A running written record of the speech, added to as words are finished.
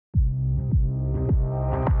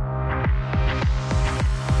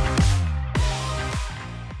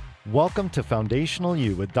Welcome to Foundational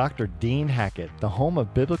You with Dr. Dean Hackett, the home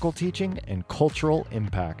of biblical teaching and cultural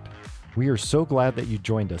impact. We are so glad that you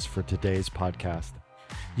joined us for today's podcast.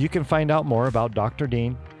 You can find out more about Dr.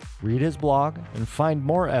 Dean, read his blog, and find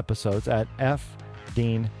more episodes at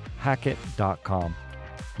fdeanhackett.com.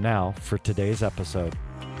 Now for today's episode.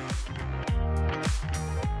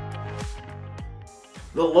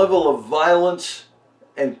 The level of violence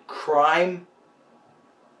and crime,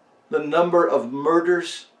 the number of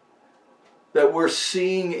murders that we're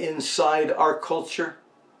seeing inside our culture,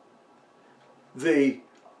 the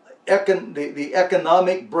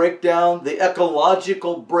economic breakdown, the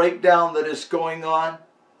ecological breakdown that is going on,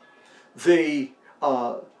 the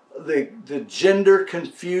gender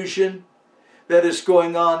confusion that is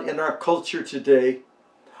going on in our culture today,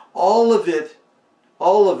 all of it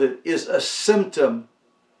is a symptom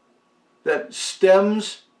that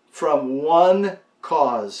stems from one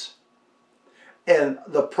cause. And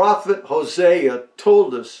the prophet Hosea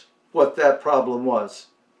told us what that problem was.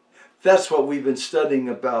 That's what we've been studying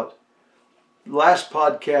about last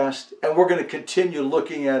podcast, and we're going to continue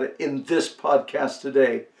looking at it in this podcast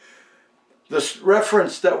today. The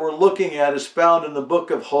reference that we're looking at is found in the book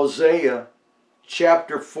of Hosea,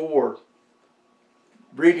 chapter 4,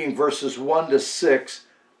 reading verses 1 to 6.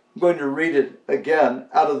 I'm going to read it again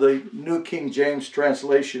out of the New King James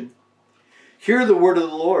translation. Hear the word of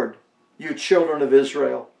the Lord, you children of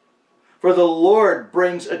Israel. For the Lord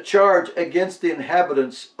brings a charge against the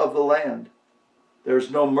inhabitants of the land.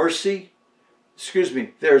 There's no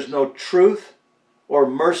truth or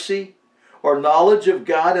mercy or knowledge of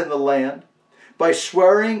God in the land. By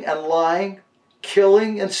swearing and lying,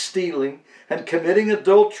 killing and stealing, and committing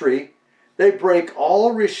adultery, they break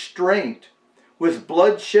all restraint with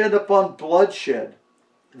bloodshed upon bloodshed.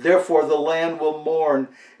 Therefore the land will mourn.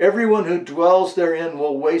 Everyone who dwells therein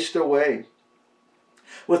will waste away.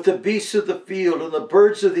 With the beasts of the field and the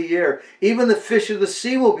birds of the air, even the fish of the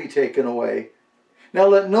sea will be taken away. Now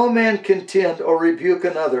let no man contend or rebuke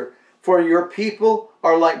another, for your people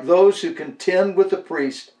are like those who contend with the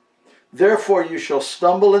priest. Therefore you shall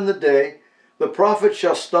stumble in the day, the prophet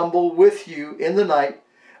shall stumble with you in the night.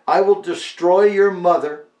 I will destroy your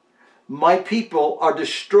mother. My people are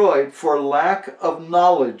destroyed for lack of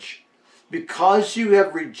knowledge. Because you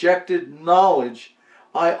have rejected knowledge,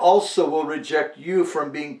 I also will reject you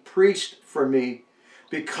from being priest for me.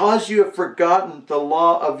 Because you have forgotten the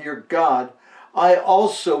law of your God, I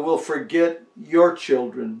also will forget your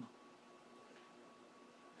children.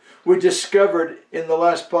 We discovered in the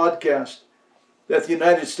last podcast that the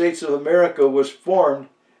United States of America was formed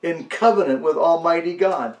in covenant with Almighty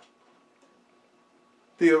God.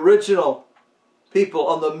 The original people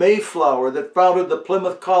on the Mayflower that founded the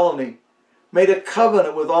Plymouth Colony made a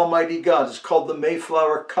covenant with Almighty God. It's called the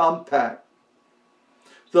Mayflower Compact.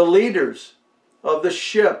 The leaders of the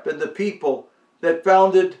ship and the people that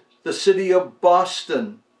founded the city of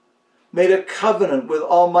Boston made a covenant with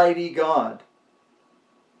Almighty God.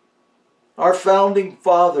 Our founding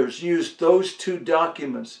fathers used those two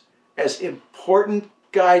documents as important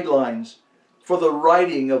guidelines for the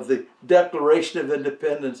writing of the Declaration of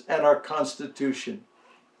Independence and our Constitution.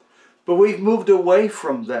 But we've moved away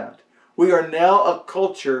from that. We are now a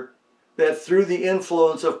culture that, through the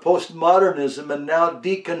influence of postmodernism and now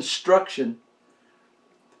deconstruction,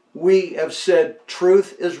 we have said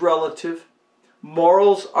truth is relative,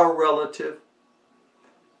 morals are relative.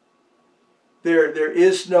 There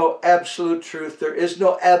is no absolute truth. There is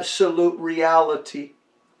no absolute reality.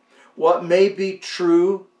 What may be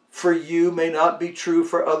true for you may not be true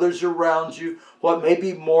for others around you. What may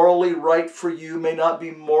be morally right for you may not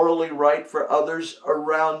be morally right for others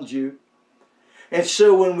around you. And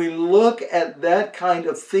so when we look at that kind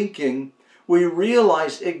of thinking, we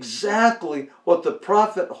realize exactly what the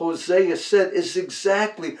prophet Hosea said is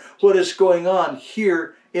exactly what is going on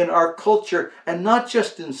here in our culture, and not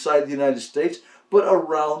just inside the United States, but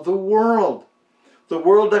around the world. The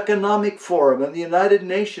World Economic Forum and the United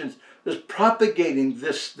Nations is propagating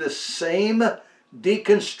this same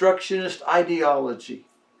deconstructionist ideology.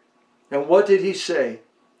 And what did he say?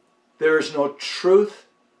 There is no truth,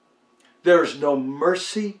 there is no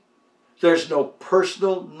mercy, there's no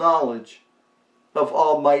personal knowledge of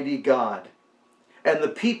Almighty God. And the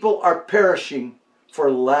people are perishing for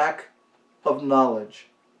lack of knowledge.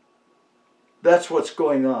 That's what's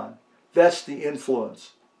going on. That's the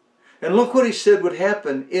influence. And look what he said would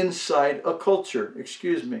happen inside a culture.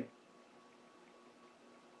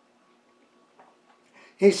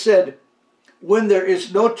 He said, when there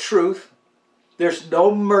is no truth, there's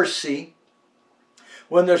no mercy,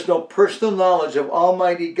 when there's no personal knowledge of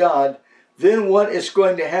Almighty God, then what is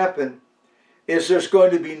going to happen is there's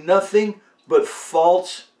going to be nothing but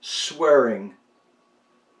false swearing.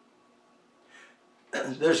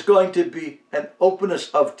 There's going to be an openness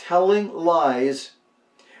of telling lies,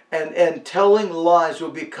 and telling lies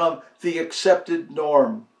will become the accepted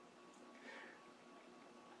norm.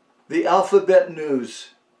 The Alphabet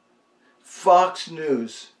News, Fox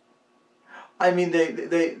News, I mean,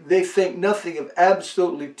 they think nothing of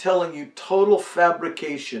absolutely telling you total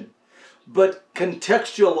fabrication, but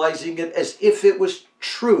contextualizing it as if it was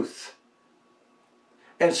truth.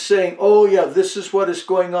 And saying, oh yeah, this is what is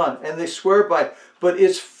going on. And they swear by it, but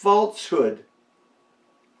it's falsehood.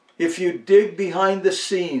 If you dig behind the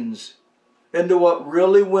scenes into what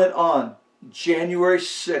really went on January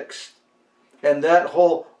 6th, and that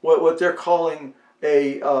whole, what they're calling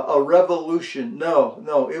a revolution.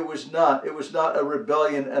 No, it was not. It was not a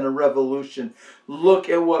rebellion and a revolution. Look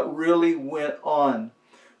at what really went on.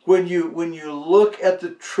 When you look at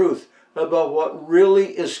the truth about what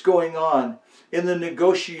really is going on in the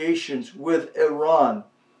negotiations with Iran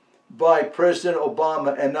by President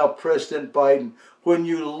Obama and now President Biden, when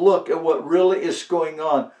you look at what really is going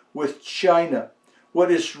on with China,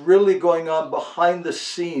 what is really going on behind the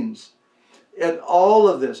scenes, and all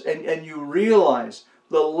of this, and you realize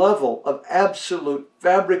the level of absolute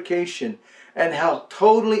fabrication and how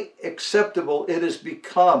totally acceptable it has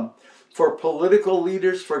become for political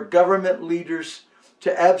leaders, for government leaders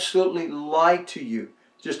to absolutely lie to you,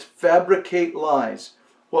 just fabricate lies.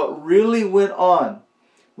 What really went on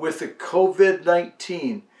with the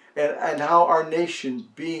COVID-19 and how our nation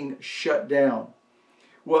being shut down.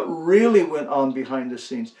 What really went on behind the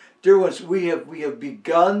scenes. Dear ones, we have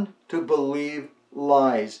begun to believe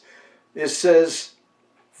lies. It says,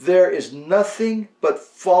 there is nothing but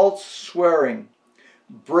false swearing,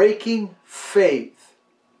 breaking faith.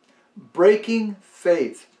 Breaking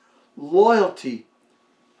faith. Loyalty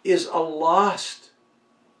is a lost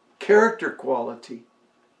character quality.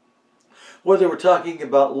 Whether we're talking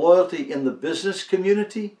about loyalty in the business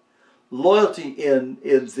community, loyalty in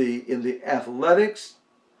the athletics,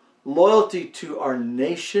 loyalty to our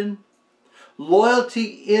nation, loyalty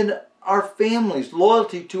in our families,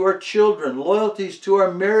 loyalty to our children, loyalties to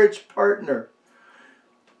our marriage partner.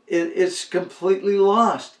 It's completely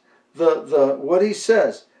lost. What he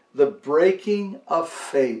says, the breaking of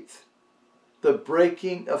faith. The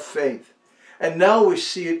breaking of faith. And now we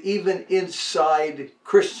see it even inside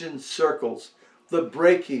Christian circles, the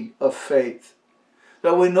breaking of faith.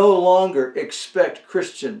 That we no longer expect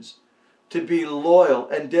Christians to be loyal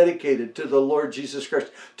and dedicated to the Lord Jesus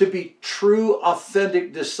Christ, to be true,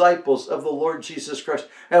 authentic disciples of the Lord Jesus Christ.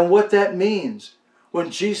 And what that means, when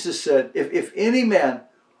Jesus said, if any man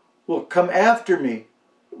will come after me,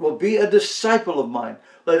 will be a disciple of mine,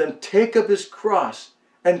 let him take up his cross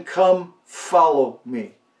and come follow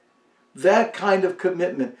me. That kind of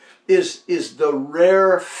commitment is the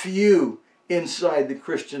rare few inside the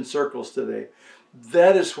Christian circles today.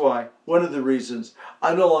 That is why, one of the reasons,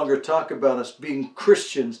 I no longer talk about us being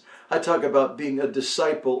Christians. I talk about being a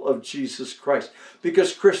disciple of Jesus Christ.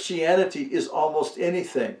 Because Christianity is almost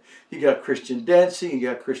anything. You got Christian dancing, you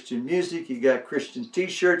got Christian music, you got Christian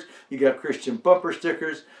t-shirts, you got Christian bumper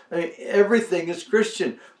stickers. I mean, everything is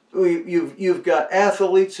Christian. You've got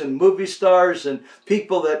athletes and movie stars and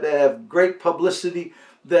people that have great publicity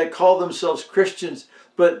that call themselves Christians,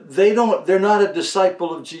 but they're not a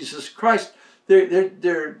disciple of Jesus Christ.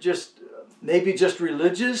 They're just maybe just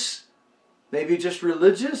religious.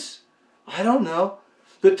 I don't know.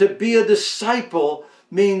 But to be a disciple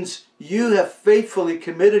means you have faithfully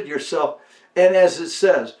committed yourself. And as it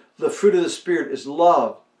says, the fruit of the Spirit is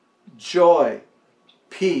love, joy,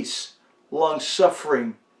 peace,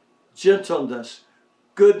 long-suffering, gentleness,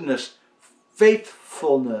 goodness,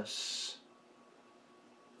 faithfulness.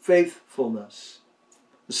 Faithfulness.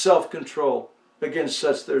 Self-control. Against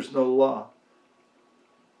such there's no law.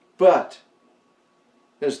 But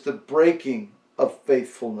there's the breaking of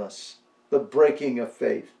faithfulness, the breaking of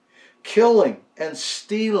faith, killing and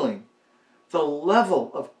stealing, the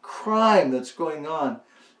level of crime that's going on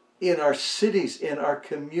in our cities, in our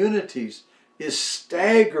communities, is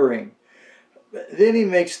staggering. Then he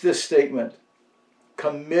makes this statement,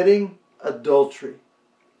 committing adultery.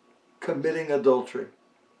 Committing adultery.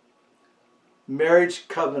 Marriage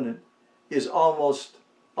covenant is almost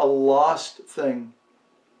a lost thing.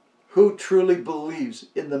 Who truly believes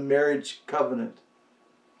in the marriage covenant?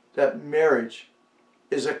 That marriage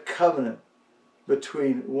is a covenant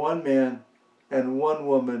between one man and one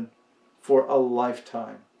woman for a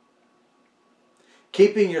lifetime.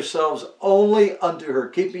 Keeping yourselves only unto her,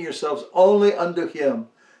 keeping yourselves only unto him,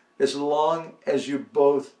 as long as you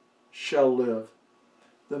both shall live.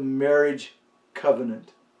 The marriage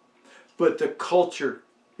covenant. But the culture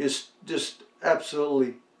is just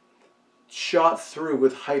absolutely shot through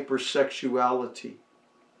with hypersexuality.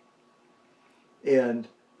 And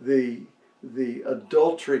the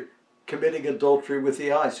adultery, committing adultery with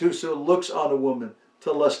the eyes. Whoso looks on a woman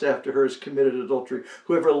to lust after her has committed adultery.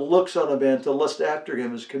 Whoever looks on a man to lust after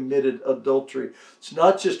him has committed adultery. It's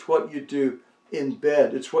not just what you do in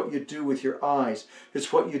bed. It's what you do with your eyes.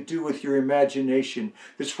 It's what you do with your imagination.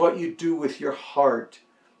 It's what you do with your heart.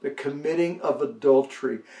 The committing of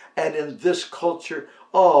adultery. And in this culture,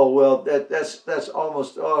 oh, well, that's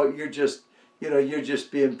almost, oh, you're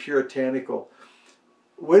just being puritanical.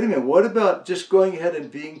 Wait a minute, what about just going ahead and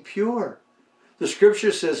being pure? The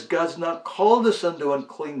scripture says God's not called us unto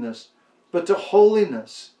uncleanness, but to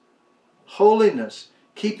holiness. Holiness,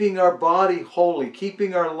 keeping our body holy,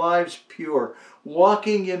 keeping our lives pure,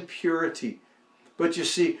 walking in purity. But you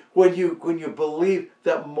see, when you believe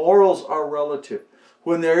that morals are relative,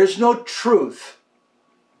 when there is no truth,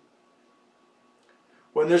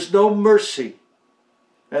 when there's no mercy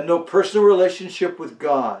and no personal relationship with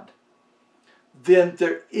God, then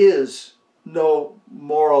there is no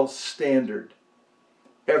moral standard.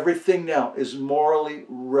 Everything now is morally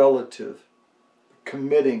relative.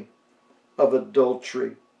 Committing of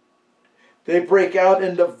adultery. They break out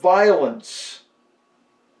into violence,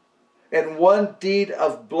 and one deed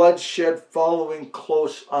of bloodshed following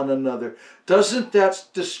close on another. Doesn't that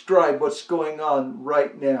describe what's going on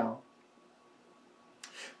right now?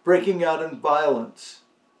 Breaking out in violence.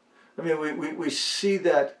 I mean, we see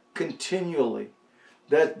that continually.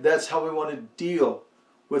 That's how we want to deal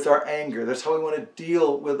with our anger. That's how we want to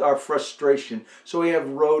deal with our frustration. So we have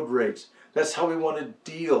road rage. That's how we want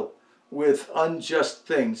to deal with unjust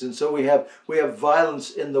things. And so we have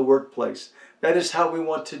violence in the workplace. That is how we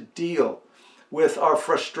want to deal with our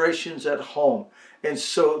frustrations at home. And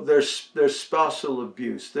so there's spousal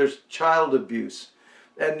abuse, there's child abuse.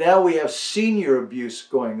 And now we have senior abuse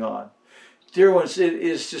going on. Dear ones, it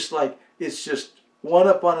is just like, it's just one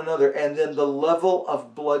upon another. And then the level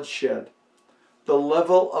of bloodshed, the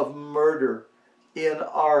level of murder in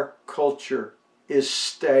our culture is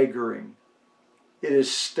staggering. It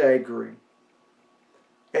is staggering.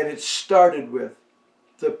 And it started with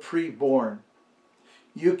the preborn.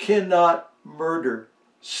 You cannot murder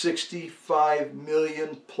 65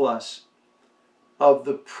 million plus of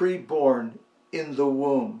the preborn in the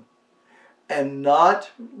womb and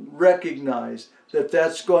not recognize that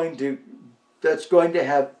that's going to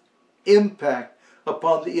have impact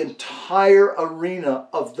upon the entire arena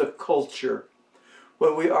of the culture.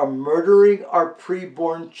 When we are murdering our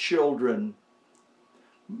preborn children,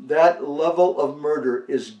 that level of murder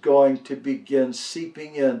is going to begin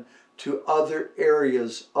seeping in to other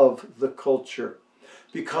areas of the culture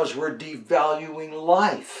because we're devaluing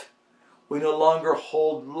life. We no longer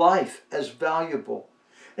hold life as valuable.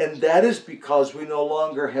 And that is because we no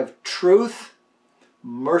longer have truth,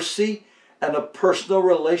 mercy, and a personal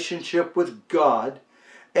relationship with God.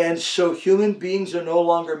 And so human beings are no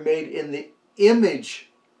longer made in the image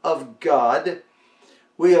of God.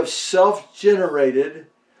 We have self-generated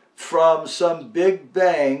from some big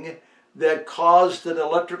bang that caused an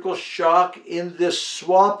electrical shock in this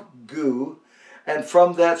swamp goo. And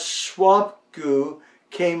from that swamp goo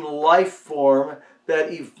came life form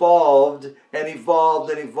that evolved and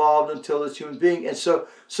evolved and evolved until it's human being. And so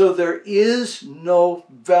there is no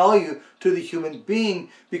value to the human being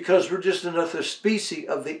because we're just another species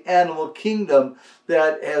of the animal kingdom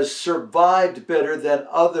that has survived better than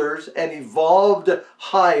others and evolved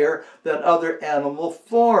higher than other animal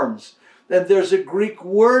forms. And there's a Greek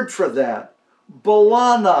word for that,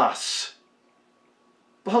 balanos.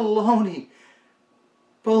 Baloney.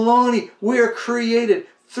 Baloney. We are created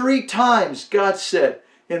 3 times, God said,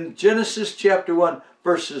 in Genesis chapter 1,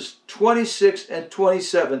 verses 26 and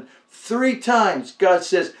 27, 3 times God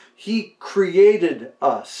says He created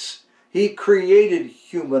us. He created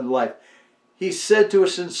human life. He said to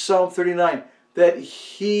us in Psalm 39 that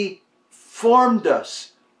He formed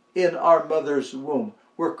us in our mother's womb.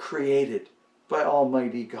 We're created by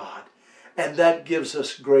Almighty God. And that gives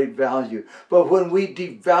us great value. But when we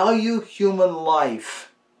devalue human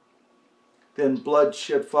life, then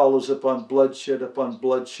bloodshed follows upon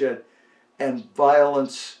bloodshed, and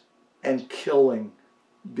violence and killing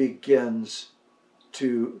begins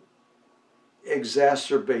to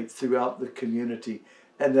exacerbate throughout the community.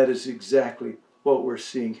 And that is exactly what we're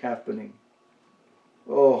seeing happening.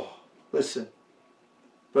 Oh, listen.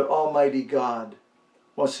 But Almighty God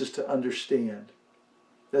wants us to understand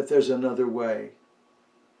that there's another way.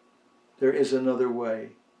 There is another way.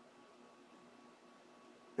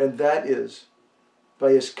 And that is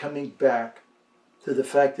by His coming back to the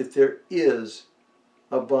fact that there is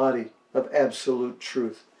a body of absolute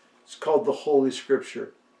truth. It's called the Holy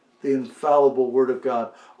Scripture, the infallible Word of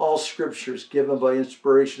God. All Scripture is given by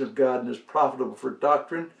inspiration of God and is profitable for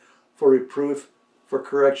doctrine, for reproof, for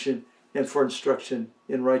correction, and for instruction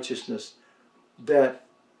in righteousness, that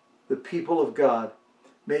the people of God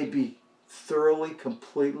may be thoroughly,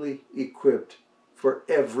 completely equipped for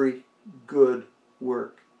every good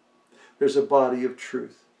work. There's a body of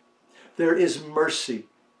truth. There is mercy,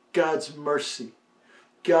 God's mercy.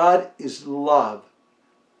 God is love.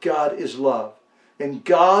 God is love. And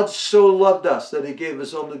God so loved us that he gave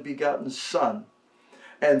his only begotten Son.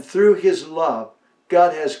 And through his love,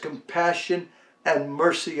 God has compassion and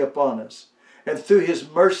mercy upon us. And through his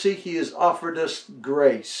mercy, he has offered us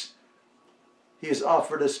grace. He has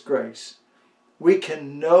offered us grace. We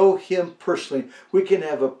can know him personally. We can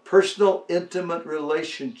have a personal, intimate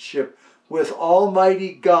relationship with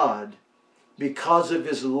Almighty God because of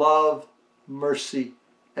his love, mercy,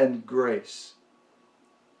 and grace.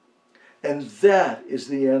 And that is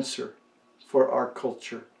the answer for our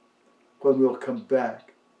culture when we'll come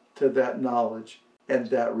back to that knowledge and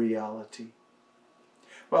that reality.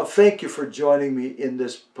 Well, thank you for joining me in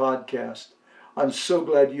this podcast. I'm so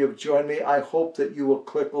glad you have joined me. I hope that you will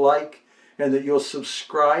click like and that you'll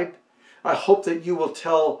subscribe. I hope that you will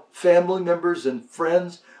tell family members and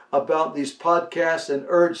friends about these podcasts and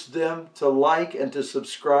urge them to like and to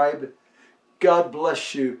subscribe. God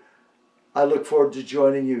bless you. I look forward to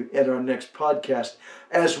joining you in our next podcast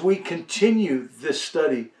as we continue this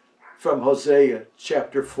study from Hosea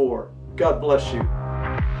chapter 4. God bless you.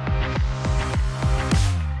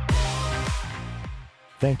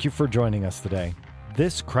 Thank you for joining us today.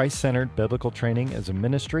 This Christ-centered biblical training is a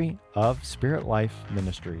ministry of Spirit Life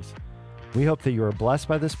Ministries. We hope that you are blessed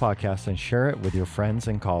by this podcast and share it with your friends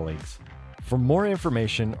and colleagues. For more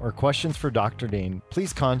information or questions for Dr. Dean,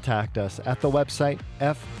 please contact us at the website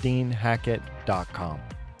fdeanhackett.com.